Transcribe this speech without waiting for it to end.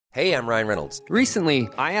Hey, I'm Ryan Reynolds. Recently,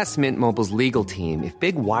 I asked Mint Mobile's legal team if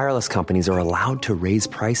big wireless companies are allowed to raise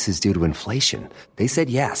prices due to inflation. They said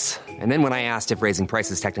yes. And then when I asked if raising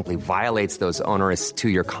prices technically violates those onerous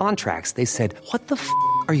two-year contracts, they said, "What the f***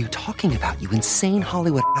 are you talking about, you insane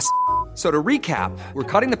Hollywood ass?" So to recap, we're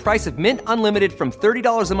cutting the price of Mint Unlimited from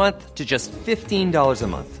 $30 a month to just $15 a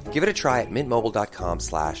month. Give it a try at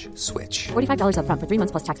mintmobile.com/switch. $45 up front for 3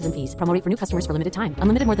 months plus taxes and fees. Promo rate for new customers for limited time.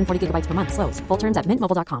 Unlimited more than 40 gigabytes per month. Slows full terms at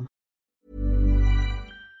mintmobile.com.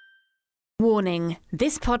 Warning,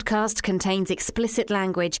 this podcast contains explicit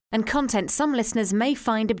language and content some listeners may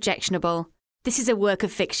find objectionable. This is a work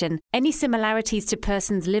of fiction. Any similarities to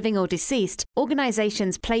persons living or deceased,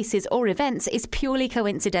 organisations, places or events is purely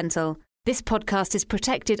coincidental. This podcast is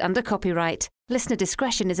protected under copyright. Listener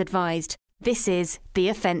discretion is advised. This is The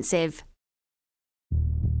Offensive.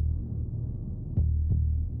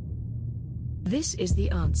 This is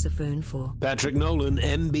the answer phone for Patrick Nolan,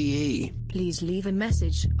 MBE. Please leave a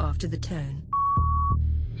message after the tone.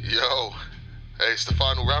 Yo, hey, it's the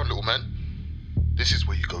final round, little man. This is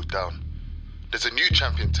where you go down. There's a new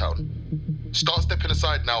champion town. Start stepping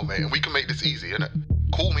aside now, mate, and we can make this easy, innit?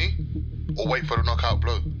 Call me, or wait for the knockout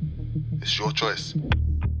blow. It's your choice.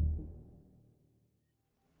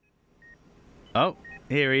 Oh,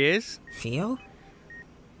 here he is. Theo?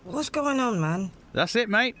 What's going on, man? That's it,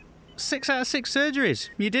 mate. 6 out of 6 surgeries.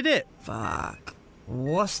 You did it. Fuck.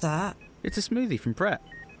 What's that? It's a smoothie from Pret.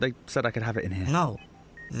 They said I could have it in here. No.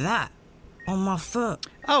 That. On my foot.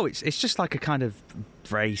 Oh, it's just like a kind of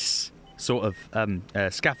brace, sort of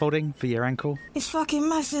scaffolding for your ankle. It's fucking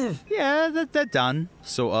massive. Yeah, they're done,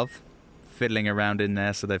 sort of. Fiddling around in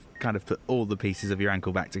there, so they've kind of put all the pieces of your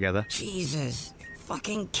ankle back together. Jesus.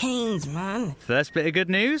 Fucking Canes, man. First bit of good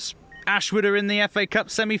news. Ashwood are in the FA Cup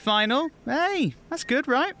semi-final. Hey, that's good,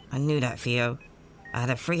 right? I knew that, Theo. I had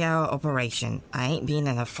a 3-hour operation. I ain't been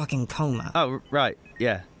in a fucking coma. Oh, right,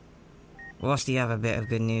 yeah. What's the other bit of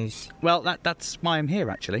good news? Well, that's why I'm here,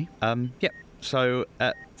 actually. Yep. So,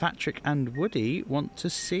 Patrick and Woody want to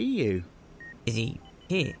see you. Is he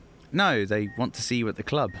here? No, they want to see you at the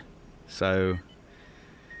club. So,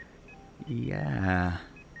 yeah.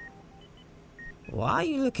 Why are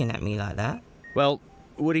you looking at me like that? Well,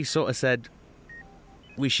 Woody sort of said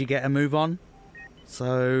we should get a move on.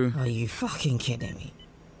 So... Are you fucking kidding me?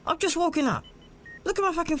 I'm just walking up. Look at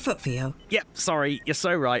my fucking foot, Theo. Yep, sorry, you're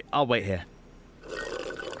so right. I'll wait here.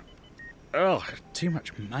 Ugh, too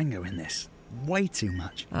much mango in this. Way too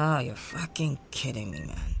much. Oh, you're fucking kidding me,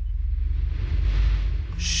 man.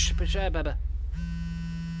 Shh, Baba.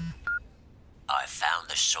 I found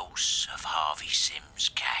the source of Harvey Sims'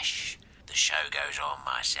 cash. The show goes on,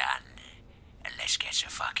 my son. And let's get to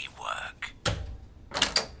fucking work.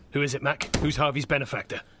 Who is it, Mac? Who's Harvey's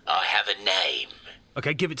benefactor? I have a name.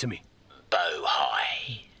 Okay, give it to me.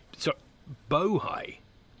 Bohai. So, Bohai?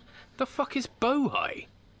 The fuck is Bohai?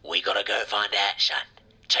 We gotta go find out, son.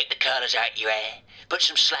 Take the curlers out your hair, put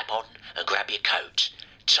some slap on, and grab your coat.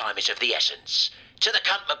 Time is of the essence. To the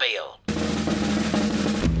cuntmobile.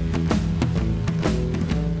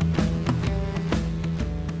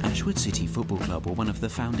 Ashwood City Football Club were one of the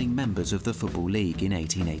founding members of the Football League in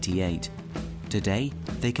 1888. Today,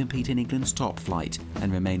 they compete in England's top flight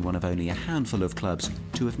and remain one of only a handful of clubs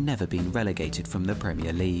to have never been relegated from the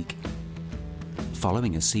Premier League.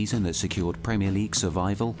 Following a season that secured Premier League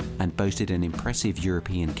survival and boasted an impressive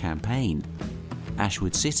European campaign,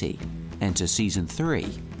 Ashwood City enter Season 3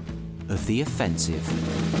 of The Offensive.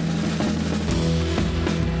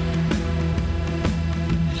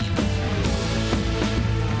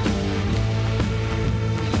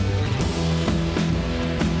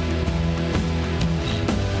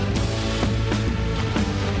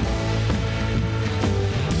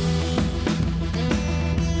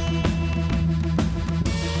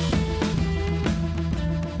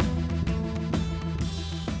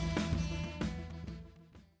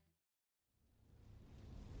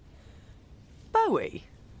 Bowie?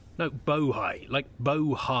 No, Bohai. Like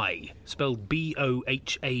Bohai. Spelled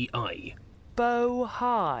B-O-H-A-I.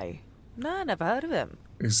 Bohai? No, never heard of him.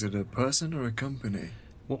 Is it a person or a company?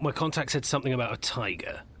 Well, my contact said something about a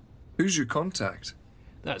tiger. Who's your contact?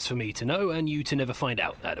 That's for me to know and you to never find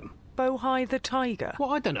out, Adam. Bohai the tiger?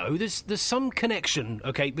 Well, I don't know. There's some connection,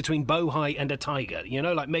 okay, between Bohai and a tiger. You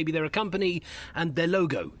know, like maybe they're a company and their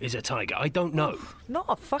logo is a tiger. I don't know. Not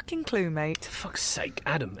a fucking clue, mate. For fuck's sake.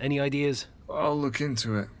 Adam, any ideas? I'll look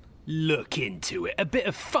into it. Look into it. A bit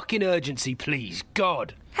of fucking urgency, please.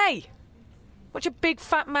 God. Hey! What's your big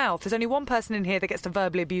fat mouth? There's only one person in here that gets to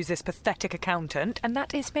verbally abuse this pathetic accountant, and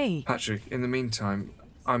that is me. Patrick, in the meantime,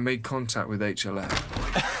 I made contact with HLF.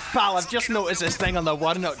 Pal, I've just noticed this thing on the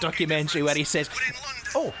Warnock documentary where he says,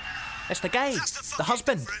 oh, it's the guy, the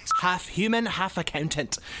husband, half human, half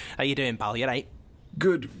accountant. How you doing, pal? You right?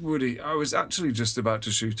 Good, Woody. I was actually just about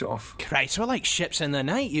to shoot off. Christ, we're like ships in the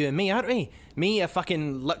night, you and me, aren't we? Me, a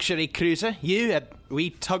fucking luxury cruiser. You, a wee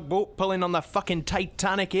tugboat pulling on the fucking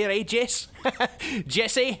Titanic here, eh, Jess?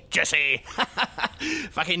 Jesse?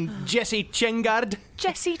 Fucking Jesse Chingard.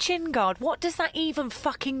 Jesse Chingard? What does that even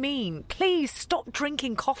fucking mean? Please stop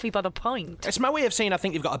drinking coffee by the pint. It's my way of saying I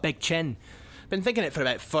think you've got a big chin. Been thinking it for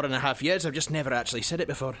about 4.5 years. I've just never actually said it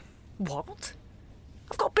before. What?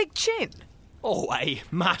 I've got a big chin. Oh, aye,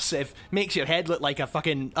 massive. Makes your head look like a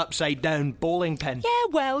fucking upside-down bowling pin.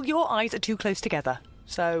 Yeah, well, your eyes are too close together.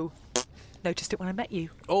 So, noticed it when I met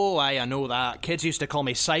you. Oh, aye, I know that. Kids used to call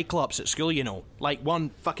me Cyclops at school, you know. Like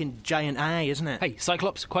one fucking giant eye, isn't it? Hey,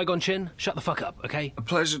 Cyclops, Qui-Gon Jinn, shut the fuck up, okay? A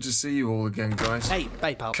pleasure to see you all again, guys. Hey,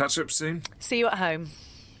 bye, pal. Catch up soon. See you at home.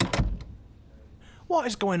 What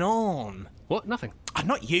is going on? What? Nothing.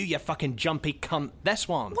 Not you, you fucking jumpy cunt. This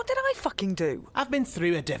one. What did I fucking do? I've been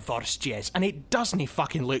through a divorce, Jess, and it doesn't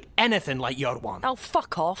fucking look anything like your one. Oh,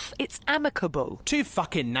 fuck off. It's amicable. Too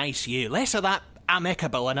fucking nice, you. Less of that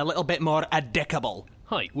amicable and a little bit more addicable.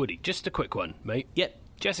 Hi, Woody. Just a quick one, mate. Yep.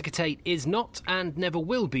 Jessica Tate is not and never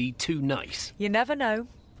will be too nice. You never know.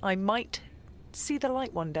 I might see the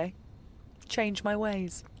light one day. Change my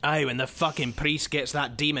ways. Aye, when the fucking priest gets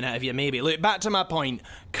that demon out of you, maybe. Look, back to my point.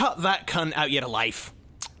 Cut that cunt out of your life.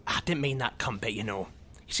 I didn't mean that cunt bit, you know.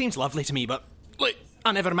 He seems lovely to me, but look,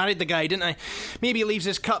 I never married the guy, didn't I? Maybe he leaves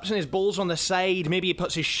his cups and his bowls on the side. Maybe he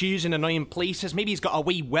puts his shoes in annoying places. Maybe he's got a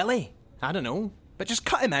wee willy. I don't know. But just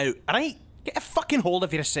cut him out, alright? Get a fucking hold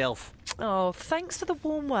of yourself. Oh, thanks for the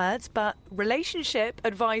warm words, but relationship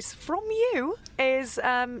advice from you is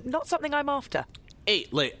not something I'm after. Hey,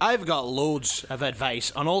 look, I've got loads of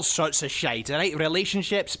advice on all sorts of shite, alright?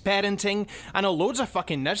 Relationships, parenting, I know loads of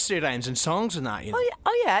fucking nursery rhymes and songs and that, you know.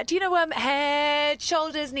 Oh yeah, do you know head,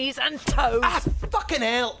 shoulders, knees and toes? Ah, fucking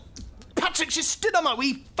hell! Patrick, she stood on my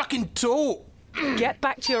wee fucking toe! Get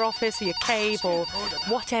back to your office or your cave or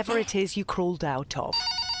whatever it is you crawled out of.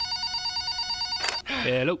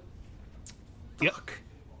 Hello. Yep.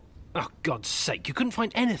 Oh, God's sake, you couldn't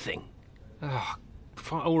find anything. Oh,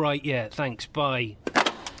 all right, yeah, thanks, bye.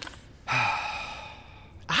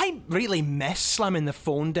 I really miss slamming the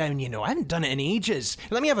phone down, you know. I haven't done it in ages.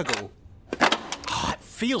 Let me have a go. Oh, it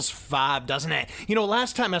feels fab, doesn't it? You know,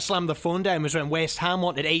 last time I slammed the phone down was when West Ham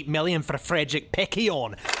wanted 8 million for Frederick Picky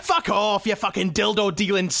on. Fuck off, you fucking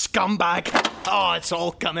dildo-dealing scumbag. Oh, it's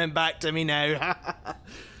all coming back to me now.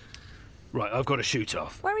 Right, I've got to shoot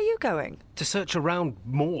off. Where are you going? To search around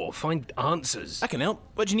more, find answers. I can help.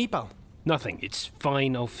 What do you need, pal? Nothing. It's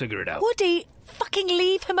fine. I'll figure it out. Woody, fucking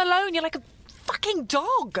leave him alone. You're like a fucking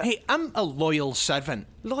dog. Hey, I'm a loyal servant.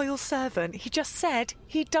 Loyal servant? He just said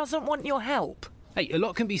he doesn't want your help. Hey, a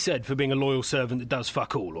lot can be said for being a loyal servant that does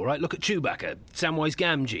fuck all, all right? Look at Chewbacca, Samwise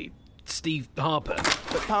Gamgee, Steve Harper.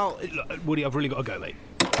 But, pal... Look, Woody, I've really got to go, mate.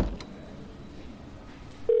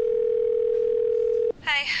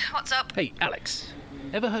 Hey, what's up? Hey, Alex.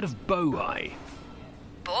 Ever heard of Bohai?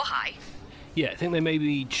 Bohai? Yeah, I think they may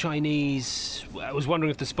be Chinese. I was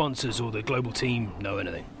wondering if the sponsors or the global team know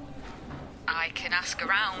anything. I can ask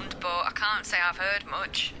around, but I can't say I've heard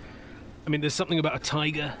much. I mean, there's something about a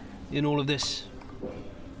tiger in all of this.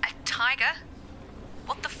 A tiger?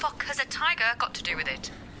 What the fuck has a tiger got to do with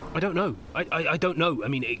it? I don't know. I don't know. I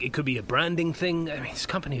mean, it could be a branding thing. I mean, this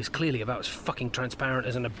company is clearly about as fucking transparent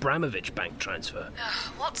as an Abramovich bank transfer.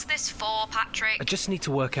 What's this for, Patrick? I just need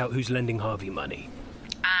to work out who's lending Harvey money.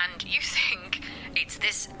 And you think it's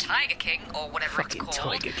this Tiger King, or whatever fucking it's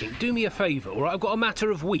called? Tiger King. Do me a favour, all right? I've got a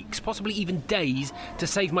matter of weeks, possibly even days, to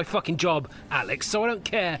save my fucking job, Alex, so I don't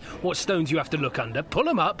care what stones you have to look under. Pull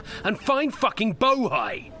them up and find fucking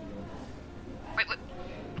Bohai. Wait,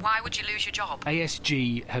 why would you lose your job?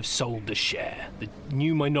 ASG have sold the share. The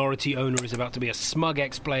new minority owner is about to be a smug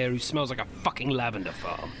ex-player who smells like a fucking lavender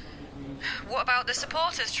farm. What about the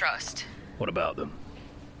Supporters Trust? What about them?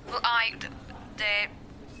 Well, they...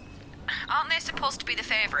 Aren't they supposed to be the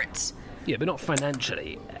favourites? Yeah, but not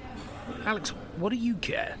financially. Alex, what do you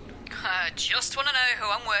care? Just want to know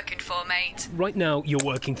who I'm working for, mate. Right now, you're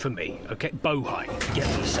working for me, okay? Bohai, get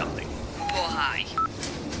me something.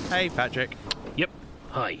 Bohai. Hey, Patrick. Yep,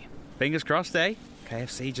 hi. Fingers crossed, eh?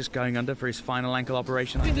 KFC just going under for his final ankle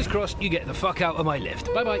operation. Fingers crossed you get the fuck out of my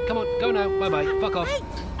lift. Bye-bye, come on, go now, bye-bye, fuck off. Hey.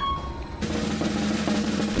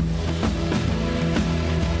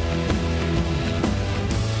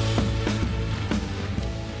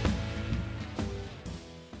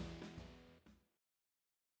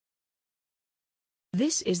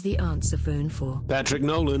 This is the answer phone for Patrick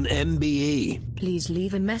Nolan, MBE. Please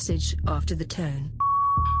leave a message after the tone.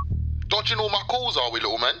 Dodging all my calls, are we,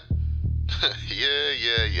 little man?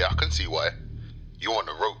 Yeah, I can see why. You're on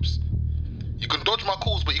the ropes. You can dodge my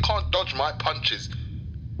calls, but you can't dodge my punches.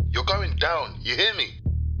 You're going down, you hear me?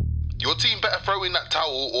 Your team better throw in that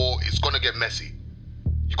towel or it's gonna get messy.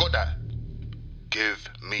 You got that? Give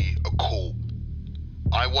me a call.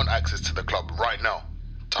 I want access to the club right now.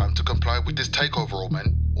 Time to comply with this takeover, old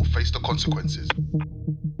man, or face the consequences.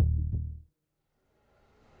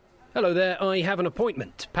 Hello there, I have an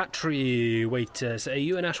appointment. Wait, are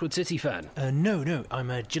you an Ashwood City fan? No, I'm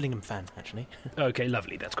a Gillingham fan, actually. Okay,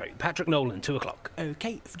 lovely, that's great. Patrick Nolan, 2 o'clock.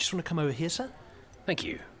 Okay, if you just want to come over here, sir. Thank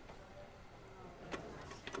you.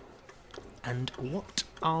 And what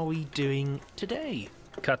are we doing today?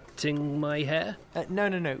 Cutting my hair? No.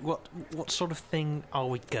 What sort of thing are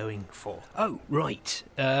we going for? Oh, right.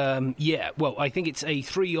 Yeah, well, I think it's a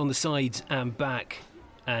 3 on the sides and back.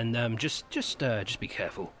 And just be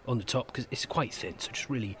careful on the top, because it's quite thin, so just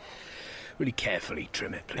really carefully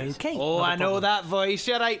trim it, please. Okay. Oh, I know that voice.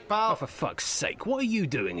 You're right, pal. Oh, for fuck's sake, what are you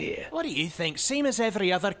doing here? What do you think? Same as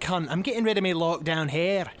every other cunt. I'm getting rid of my lockdown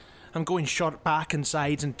hair. I'm going short back and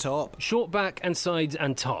sides and top. Short back and sides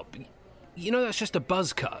and top? You know, that's just a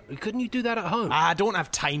buzz cut. Couldn't you do that at home? I don't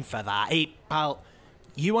have time for that. Hey, pal,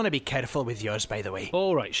 you want to be careful with yours, by the way.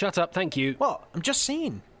 All right, shut up, thank you. What? I'm just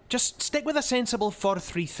saying. Just stick with a sensible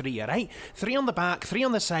 4-3-3, alright? 3 on the back, 3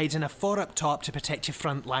 on the sides, and a 4 up top to protect your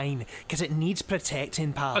front line, because it needs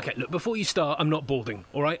protecting, pal. Okay, look, before you start, I'm not balding,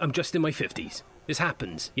 alright? I'm just in my 50s. This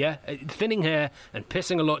happens, yeah? Thinning hair and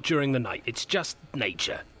pissing a lot during the night. It's just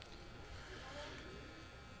nature.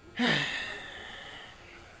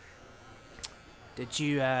 Did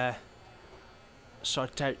you,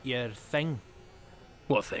 sort out your thing?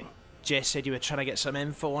 What thing? Jess said you were trying to get some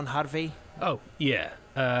info on Harvey. Oh, yeah.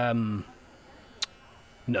 No.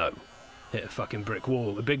 Hit a fucking brick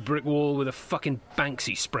wall. A big brick wall with a fucking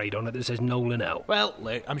Banksy sprayed on it that says Nolan out. Well,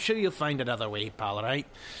 look, I'm sure you'll find another way, pal, alright?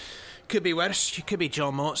 Could be worse. You could be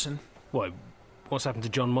John Motson. Why? What's happened to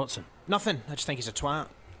John Motson? Nothing. I just think he's a twat.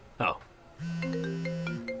 Oh.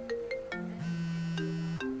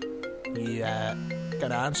 You,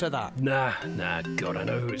 gonna answer that? Nah, God, I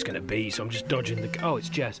know who it's gonna be, so I'm just dodging the... Oh, it's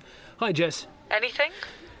Jess. Hi, Jess. Anything?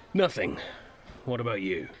 Nothing. What about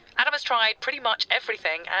you? Adam has tried pretty much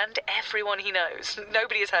everything and everyone he knows.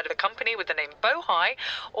 Nobody has heard of a company with the name Bohai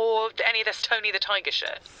or any of this Tony the Tiger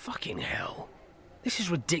shit. Fucking hell. This is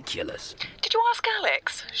ridiculous. Did you ask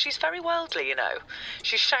Alex? She's very worldly, you know.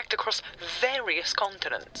 She's shagged across various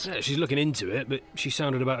continents. Yeah, she's looking into it, but she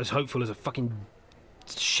sounded about as hopeful as a fucking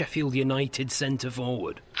Sheffield United centre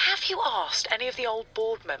forward. Have you asked any of the old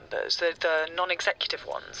board members, the non-executive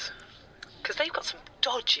ones? Because they've got some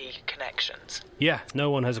dodgy connections. Yeah, no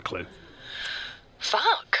one has a clue.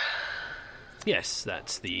 Fuck. Yes,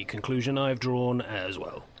 that's the conclusion I've drawn as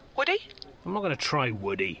well. Woody? I'm not going to try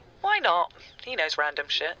Woody. Why not? He knows random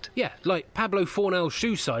shit. Yeah, like Pablo Fornell's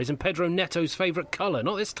shoe size and Pedro Neto's favourite colour,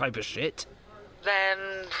 not this type of shit.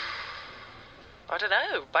 Then... I don't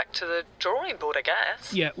know, back to the drawing board, I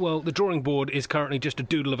guess. Yeah, well, the drawing board is currently just a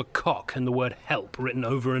doodle of a cock and the word help written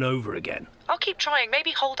over and over again. I'll keep trying.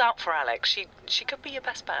 Maybe hold out for Alex. She could be your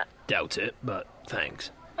best bet. Doubt it, but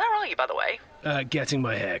thanks. Where are you, by the way? Getting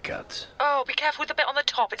my hair cut. Oh, be careful with the bit on the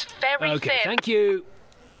top. It's very thin. Okay, thank you.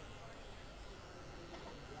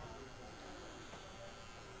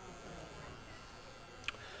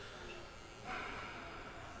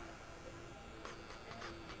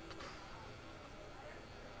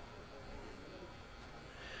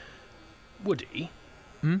 Woody?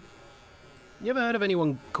 Hmm? You ever heard of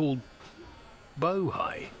anyone called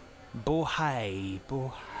Bohai? Bohai.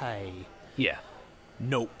 Yeah.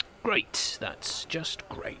 No. Great. That's just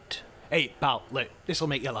great. Hey, pal, look, this'll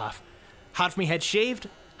make you laugh. Half me head shaved,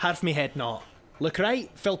 half me head not. Look right,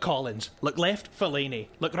 Phil Collins. Look left, Fellaini.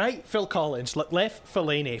 Look right, Phil Collins. Look left,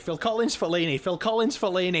 Fellaini. Phil Collins, Fellaini. Phil Collins,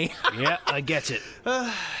 Fellaini. Yeah, I get it.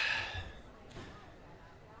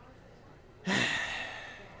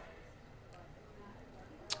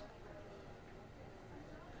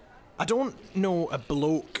 I don't know a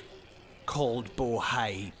bloke called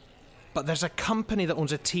Bohai, but there's a company that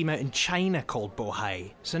owns a team out in China called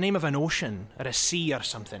Bohai. It's the name of an ocean, or a sea or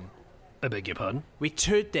something. I beg your pardon? We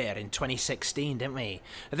toured there in 2016, didn't we?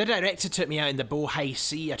 The director took me out in the Bohai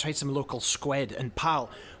Sea. I tried some local squid, and pal,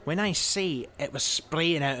 when I say it was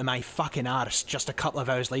spraying out of my fucking arse just a couple of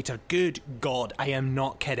hours later, good God, I am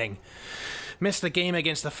not kidding. Missed the game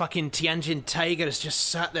against the fucking Tianjin Tigers, just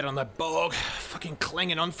sat there on the bog, fucking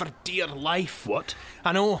clinging on for dear life. What?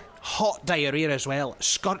 I know, hot diarrhea as well,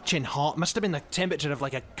 scorching hot. Must have been the temperature of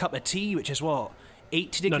like a cup of tea, which is what,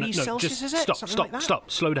 80 degrees Celsius, just is it?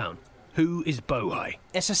 Stop, slow down. Who is Bohai?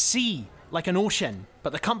 It's a sea, like an ocean,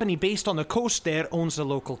 but the company based on the coast there owns the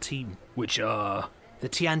local team. Which are? The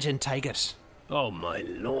Tianjin Tigers. Oh, my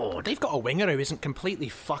lord. They've got a winger who isn't completely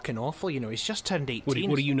fucking awful, you know. He's just turned 18.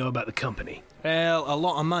 What do you know about the company? Well, a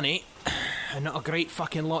lot of money, and not a great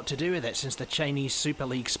fucking lot to do with it since the Chinese Super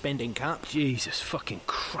League spending cap. Jesus fucking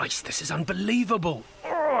Christ, this is unbelievable.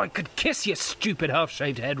 Oh, I could kiss your stupid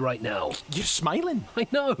half-shaved head right now. You're smiling? I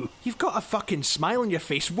know. You've got a fucking smile on your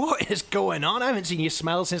face. What is going on? I haven't seen you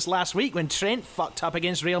smile since last week when Trent fucked up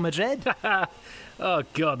against Real Madrid. Oh,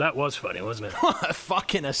 God, that was funny, wasn't it? What a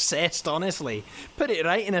fucking assessed, honestly. Put it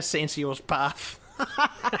right in Asensio's path.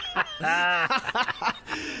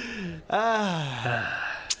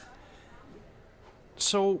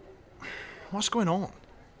 So, what's going on?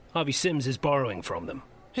 Harvey Sims is borrowing from them.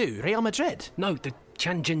 Who, Real Madrid? No, the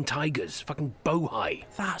Tianjin Tigers. Fucking Bohai.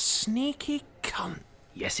 That sneaky cunt.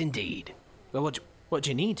 Yes, indeed. Well, what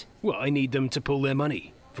do you need? Well, I need them to pull their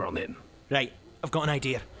money from him. Right, I've got an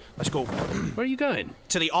idea. Let's go. Where are you going?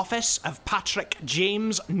 To the office of Patrick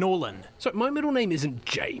James Nolan. So, my middle name isn't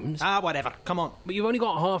James. Ah, whatever. Come on. But you've only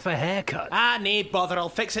got half a haircut. Ah, nay, bother. I'll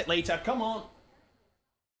fix it later. Come on.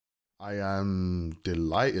 I am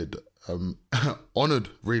delighted, honoured,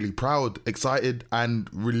 really proud, excited and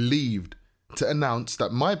relieved to announce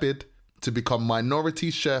that my bid to become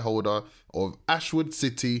minority shareholder of Ashwood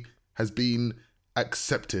City has been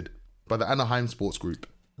accepted by the Anaheim Sports Group.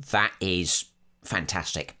 That is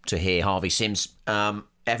fantastic to hear, Harvey Sims.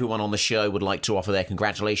 Everyone on the show would like to offer their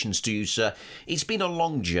congratulations to you, sir. It's been a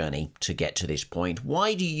long journey to get to this point.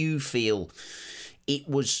 Why do you feel it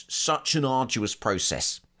was such an arduous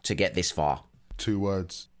process to get this far? 2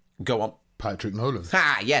 words. Go on. Patrick Nolan.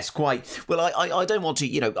 Yes, quite. Well, I don't want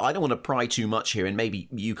to, I don't want to pry too much here, and maybe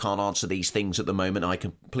you can't answer these things at the moment. I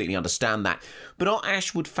completely understand that. But are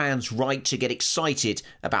Ashwood fans right to get excited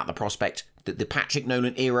about the prospect that the Patrick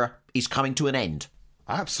Nolan era is coming to an end?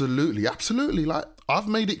 Absolutely. Like, I've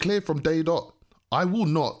made it clear from day dot. I will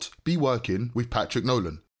not be working with Patrick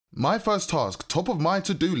Nolan. My first task, top of my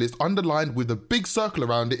to-do list, underlined with a big circle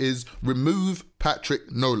around it, is remove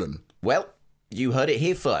Patrick Nolan. Well, you heard it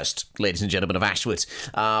here first, ladies and gentlemen of Ashwood.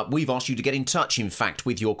 We've asked you to get in touch, in fact,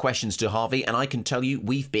 with your questions to Harvey, and I can tell you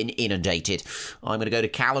we've been inundated. I'm going to go to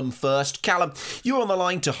Callum first. Callum, you're on the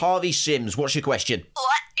line to Harvey Sims. What's your question? All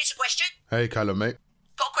right, it's a question. Hey, Callum, mate.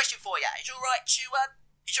 Got a question for you. Is it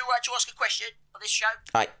all right to ask a question on this show?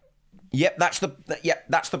 Yep,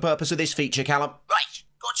 that's the purpose of this feature, Callum. Right,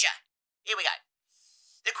 gotcha. Here we go.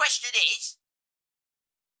 The question is,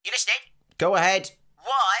 you listening? Go ahead.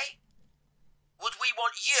 Why would we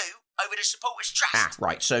want you over the Supporters Trust?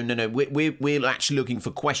 Right. So no, we're actually looking for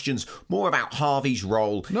questions more about Harvey's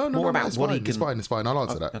role. No, about what he can. It's fine. I'll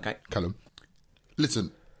answer that. Okay, Callum.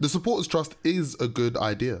 Listen, the Supporters Trust is a good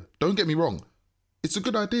idea. Don't get me wrong. It's a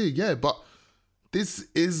good idea, yeah, but this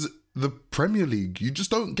is the Premier League. You just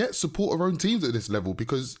don't get supporter-owned teams at this level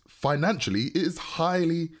because financially it is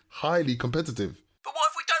highly, highly competitive. But what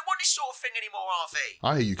if we don't want this sort of thing anymore, Harvey?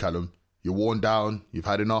 I hear you, Callum. You're worn down. You've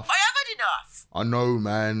had enough. I have had enough. I know,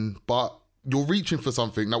 man, but you're reaching for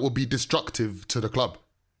something that will be destructive to the club.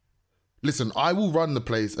 Listen, I will run the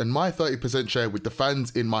place and my 30% share with the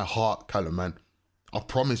fans in my heart, Callum, man. I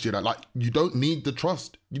promise you that. Like, you don't need the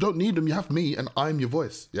trust. You don't need them. You have me and I'm your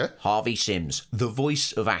voice, yeah? Harvey Sims, the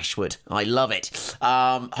voice of Ashwood. I love it.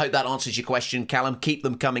 Hope that answers your question, Callum. Keep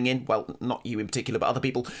them coming in. Well, not you in particular, but other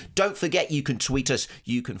people. Don't forget you can tweet us.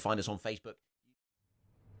 You can find us on Facebook.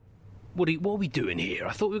 What are we doing here?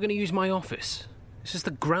 I thought we were going to use my office. This is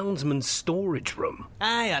the groundsman's storage room.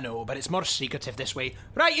 Aye, I know, but it's more secretive this way.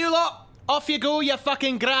 Right, you lot! Off you go, you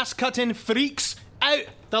fucking grass-cutting freaks! Out,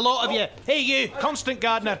 the lot of you. Hey, you, Constant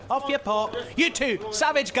Gardener, off you pop. You two,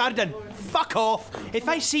 Savage Garden, fuck off. If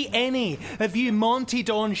I see any of you Monty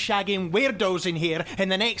Don shagging weirdos in here in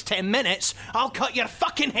the next 10 minutes, I'll cut your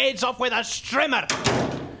fucking heads off with a strimmer.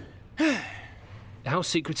 How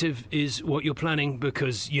secretive is what you're planning?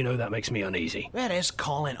 Because, that makes me uneasy. Where is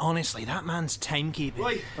Colin? Honestly, that man's timekeeping.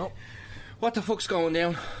 Right. Oh. What the fuck's going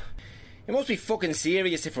down? It must be fucking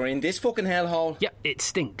serious if we're in this fucking hellhole. Yeah, it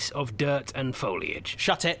stinks of dirt and foliage.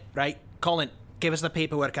 Shut it, right? Colin, give us the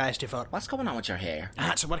paperwork I asked you for. What's going on with your hair?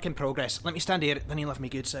 It's a work in progress. Let me stand here, then you'll have me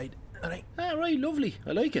good side. Alright. Right, lovely.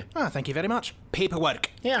 I like it. Thank you very much.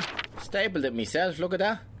 Paperwork. Yeah, stapled it myself, look at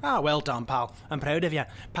that. Well done, pal. I'm proud of you.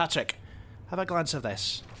 Patrick, have a glance of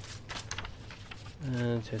this.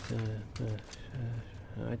 I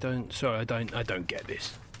don't get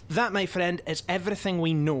this. That, my friend, is everything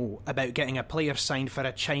we know about getting a player signed for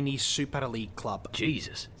a Chinese Super League club.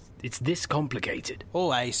 Jesus, it's this complicated.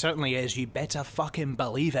 Oh, aye, certainly is. You better fucking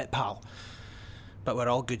believe it, pal. But we're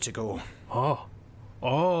all good to go. Oh,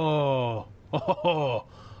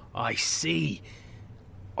 I see.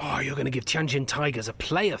 Oh, you're going to give Tianjin Tigers a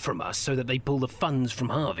player from us so that they pull the funds from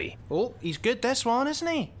Harvey. Oh, he's good this one, isn't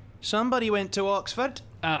he? Somebody went to Oxford.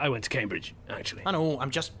 I went to Cambridge, actually. I know,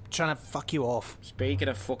 I'm just trying to fuck you off. Speaking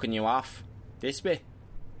of fucking you off, this bit,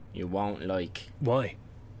 you won't like. Why?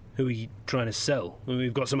 Who are you trying to sell?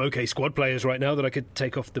 We've got some okay squad players right now that I could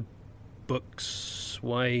take off the books.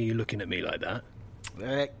 Why are you looking at me like that?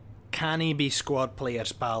 Can he be squad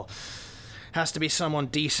players, pal? Has to be someone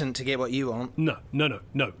decent to get what you want. No, not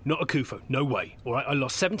Akufo. No way. All right, I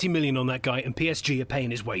lost 70 million on that guy and PSG are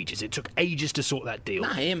paying his wages. It took ages to sort that deal.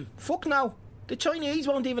 Not him. Fuck no. The Chinese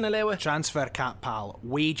won't even allow it. Transfer cap, pal.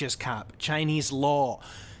 Wages cap. Chinese law.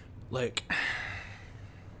 Look,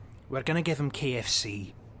 we're going to give him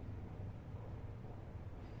KFC.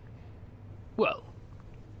 Well,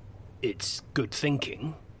 it's good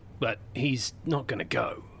thinking, but he's not going to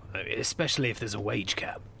go, especially if there's a wage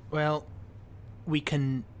cap. Well, we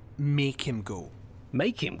can make him go.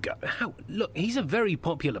 Make him go? How? Look, he's a very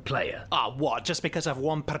popular player. What? Just because of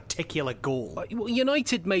one particular goal? Well,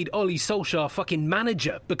 United made Ole Solskjaer fucking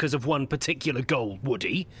manager because of one particular goal,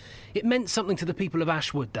 Woody. It meant something to the people of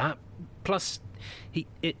Ashwood, that. Plus,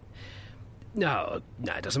 No,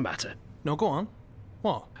 it doesn't matter. No, go on.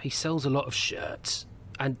 What? He sells a lot of shirts.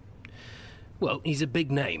 And, well, he's a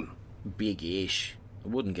big name. Big-ish. I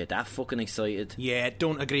wouldn't get that fucking excited. Yeah,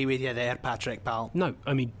 don't agree with you there, Patrick, pal. No,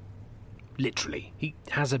 I mean, literally. He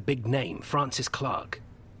has a big name, Francis Clark.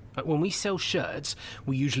 When we sell shirts,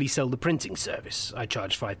 we usually sell the printing service. I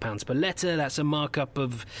charge £5 per letter. That's a markup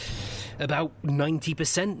of about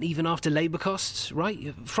 90%, even after labour costs,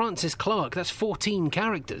 right? Francis Clark, that's 14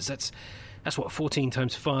 characters. That's what, 14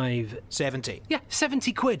 times 5... 70. Yeah,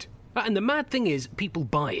 70 quid. And the mad thing is, people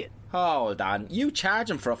buy it. Hold on, you charge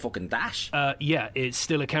him for a fucking dash? Yeah, it's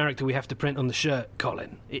still a character we have to print on the shirt,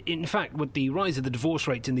 Colin. In fact, with the rise of the divorce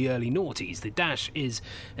rates in the early noughties, the dash is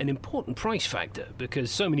an important price factor because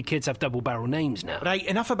so many kids have double-barrel names now. Right,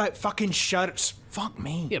 enough about fucking shirts. Fuck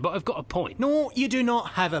me. Yeah, but I've got a point. No, you do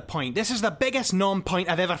not have a point. This is the biggest non-point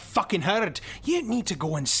I've ever fucking heard. You need to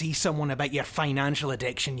go and see someone about your financial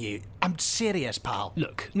addiction, you. I'm serious, pal.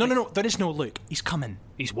 Look. No, there is no look. He's coming.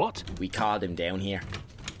 He's what? We called him down here.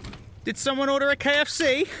 Did someone order a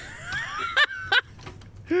KFC?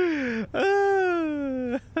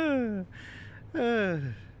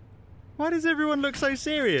 Why does everyone look so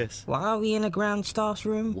serious? Why are we in a ground staff's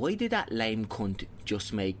room? Why did that lame cunt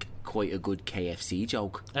just make quite a good KFC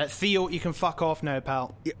joke? Theo, you can fuck off now,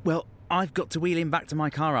 pal. Yeah, well, I've got to wheel him back to my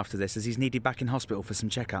car after this as he's needed back in hospital for some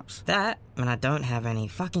checkups. That, and I don't have any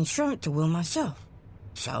fucking shrimp to wheel myself.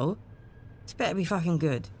 So, it's better be fucking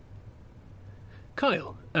good.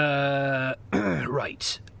 Kyle,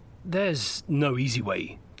 right. There's no easy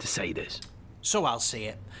way to say this. So I'll say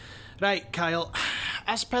it. Right, Kyle,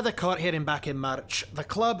 as per the court hearing back in March, the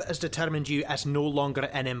club has determined you as no longer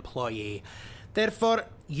an employee. Therefore,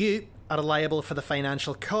 you are liable for the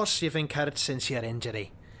financial costs you've incurred since your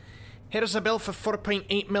injury. Here's a bill for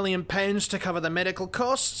 £4.8 million to cover the medical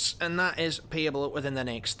costs, and that is payable within the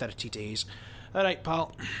next 30 days. All right,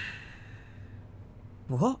 pal.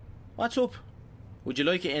 What? What's up? Would you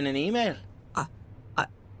like it in an email? I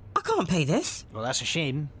can't pay this. Well, that's a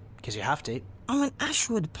shame, because you have to. I'm an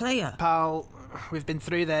Ashwood player. Pal, we've been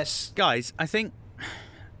through this. Guys, I think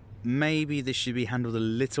maybe this should be handled a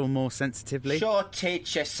little more sensitively. Sure,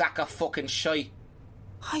 teach you sack of fucking shite.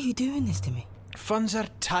 Why are you doing this to me? Funds are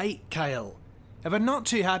tight, Kyle. And we're not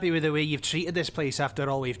too happy with the way you've treated this place after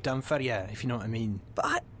all we've done for you, if you know what I mean.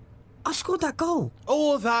 But I scored that goal.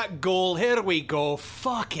 Oh, that goal. Here we go.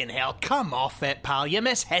 Fucking hell. Come off it, pal. You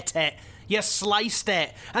mishit it. You sliced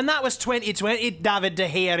it. And that was 2020 David De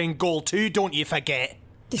Gea in goal too, don't you forget.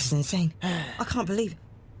 This is insane. I can't believe it.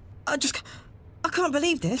 I can't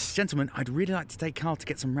believe this. Gentlemen, I'd really like to take Carl to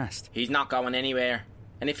get some rest. He's not going anywhere.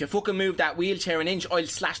 And if you fucking move that wheelchair an inch, I'll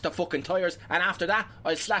slash the fucking tyres. And after that,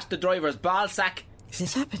 I'll slash the driver's ball sack. Is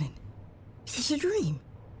this happening? Is this a dream?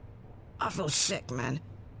 I feel sick, man.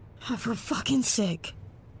 I feel fucking sick.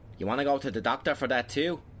 You want to go to the doctor for that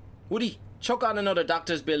too? Woody, chuck on another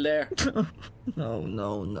doctor's bill there. No.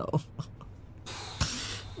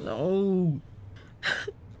 No.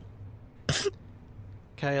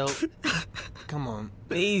 Kyle, come on.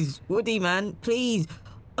 Please, Woody, man, please.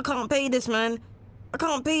 I can't pay this, man. I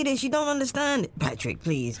can't pay this, you don't understand. Patrick,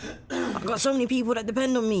 please. I've got so many people that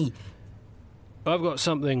depend on me. I've got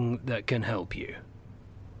something that can help you.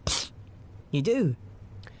 You do?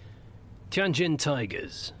 Tianjin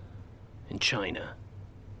Tigers in China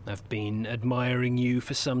have been admiring you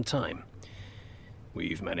for some time.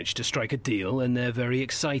 We've managed to strike a deal, and they're very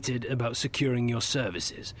excited about securing your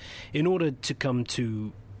services. In order to come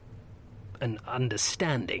to an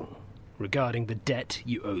understanding regarding the debt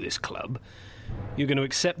you owe this club, you're going to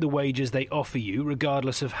accept the wages they offer you,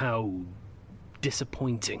 regardless of how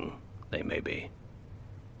disappointing they may be.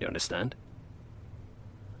 You understand?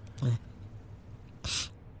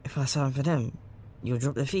 If I sign for them, you'll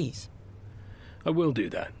drop the fees? I will do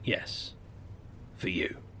that, yes. For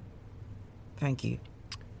you. Thank you.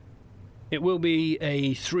 It will be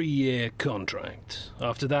a 3-year contract.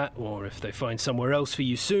 After that, or if they find somewhere else for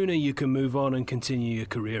you sooner, you can move on and continue your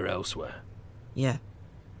career elsewhere. Yeah,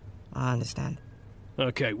 I understand.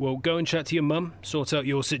 Okay, well, go and chat to your mum, sort out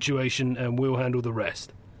your situation, and we'll handle the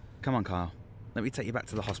rest. Come on, Kyle. Let me take you back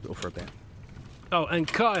to the hospital for a bit. Oh, and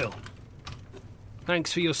Kyle,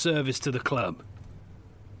 thanks for your service to the club.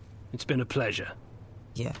 It's been a pleasure.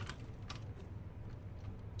 Yeah.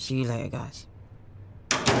 See you later, guys.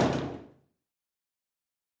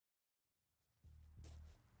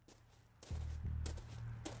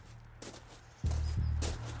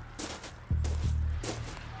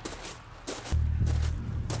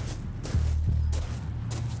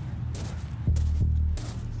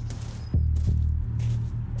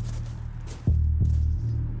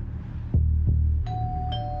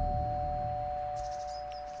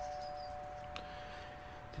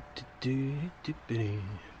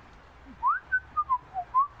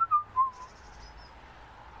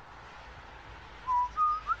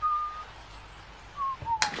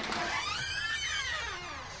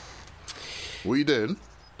 What are you doing?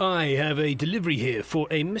 I have a delivery here for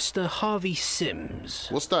a Mr. Harvey Sims.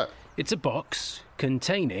 What's that? It's a box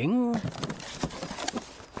containing...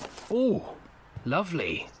 Oh,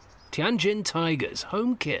 lovely. Tianjin Tigers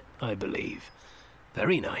home kit, I believe.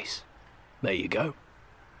 Very nice. There you go.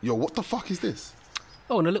 Yo, what the fuck is this?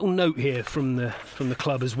 Oh, and a little note here from the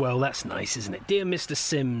club as well. That's nice, isn't it? Dear Mr.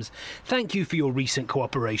 Sims, thank you for your recent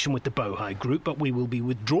cooperation with the Bohai Group, but we will be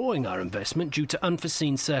withdrawing our investment due to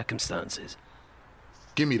unforeseen circumstances.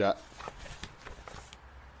 Give me that.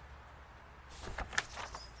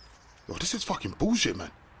 Yo, this is fucking bullshit,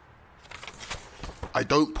 man. I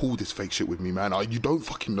don't pull this fake shit with me, man. You don't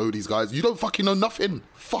fucking know these guys. You don't fucking know nothing.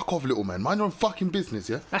 Fuck off, little man. Mind your own fucking business,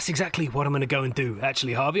 yeah? That's exactly what I'm going to go and do,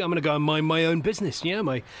 actually, Harvey. I'm going to go and mind my own business, yeah?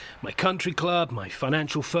 My country club, my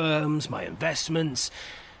financial firms, my investments,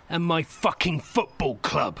 and my fucking football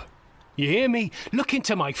club. You hear me? Look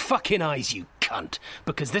into my fucking eyes, you cunt,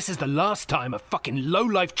 because this is the last time a fucking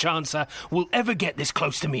low-life chancer will ever get this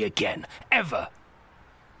close to me again. Ever.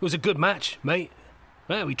 It was a good match, mate.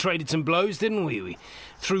 Well, we traded some blows, didn't we? We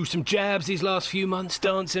threw some jabs these last few months,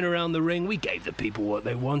 dancing around the ring. We gave the people what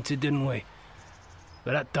they wanted, didn't we?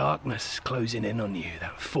 But that darkness closing in on you,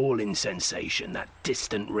 that falling sensation, that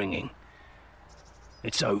distant ringing.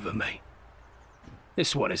 It's over, mate.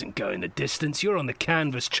 This one isn't going the distance. You're on the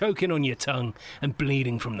canvas, choking on your tongue and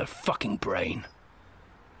bleeding from the fucking brain.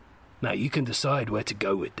 Now, you can decide where to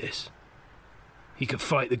go with this. You can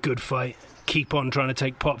fight the good fight, keep on trying to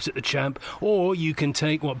take pops at the champ, or you can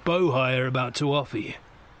take what Bohai are about to offer you.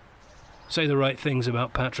 Say the right things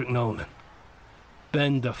about Patrick Nolan.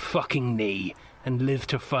 Bend the fucking knee and live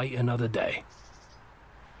to fight another day.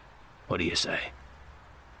 What do you say?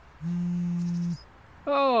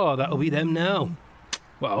 Oh, that'll be them now.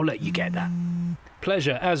 Well, I'll let you get that.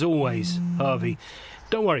 Pleasure, as always, Harvey.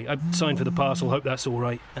 Don't worry, I signed for the parcel, hope that's all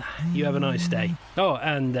right. You have a nice day. Oh,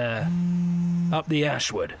 and, up the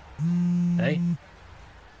Ashwood. Eh?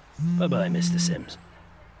 Bye-bye, Mr. Sims.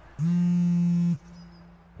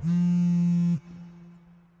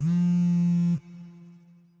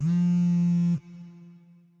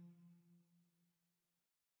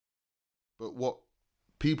 But what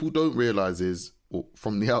people don't realise is, or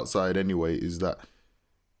from the outside anyway, is that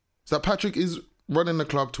Patrick is running the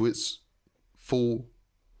club to its full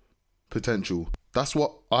potential. That's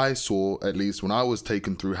what I saw, at least, when I was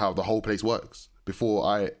taken through how the whole place works, before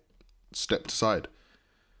I stepped aside.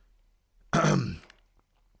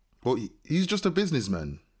 Well, he's just a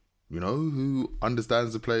businessman, you know, who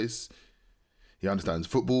understands the place. He understands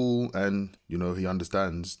football and, you know, he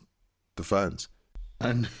understands the fans.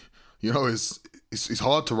 And, you know, it's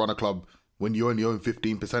hard to run a club when you only own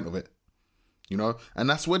 15% of it, you know? And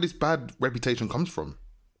that's where this bad reputation comes from,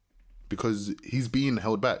 because he's being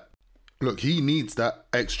held back. Look, he needs that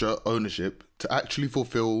extra ownership to actually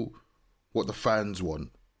fulfill what the fans want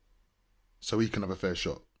so he can have a fair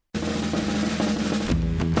shot.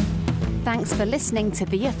 Thanks for listening to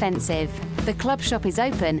The Offensive. The club shop is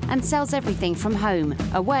open and sells everything from home,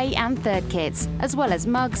 away and third kits, as well as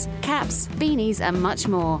mugs, caps, beanies and much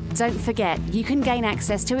more. Don't forget, you can gain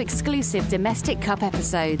access to exclusive Domestic Cup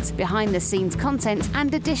episodes, behind-the-scenes content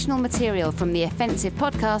and additional material from The Offensive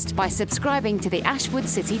podcast by subscribing to the Ashwood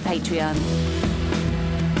City Patreon.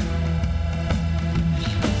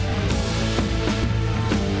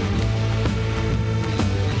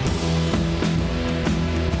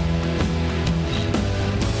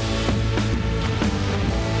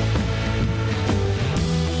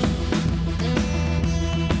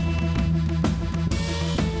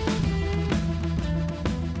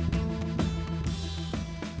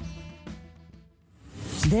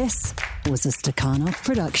 This was a Stakhanov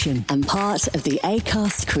production and part of the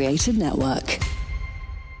Acast Creative Network.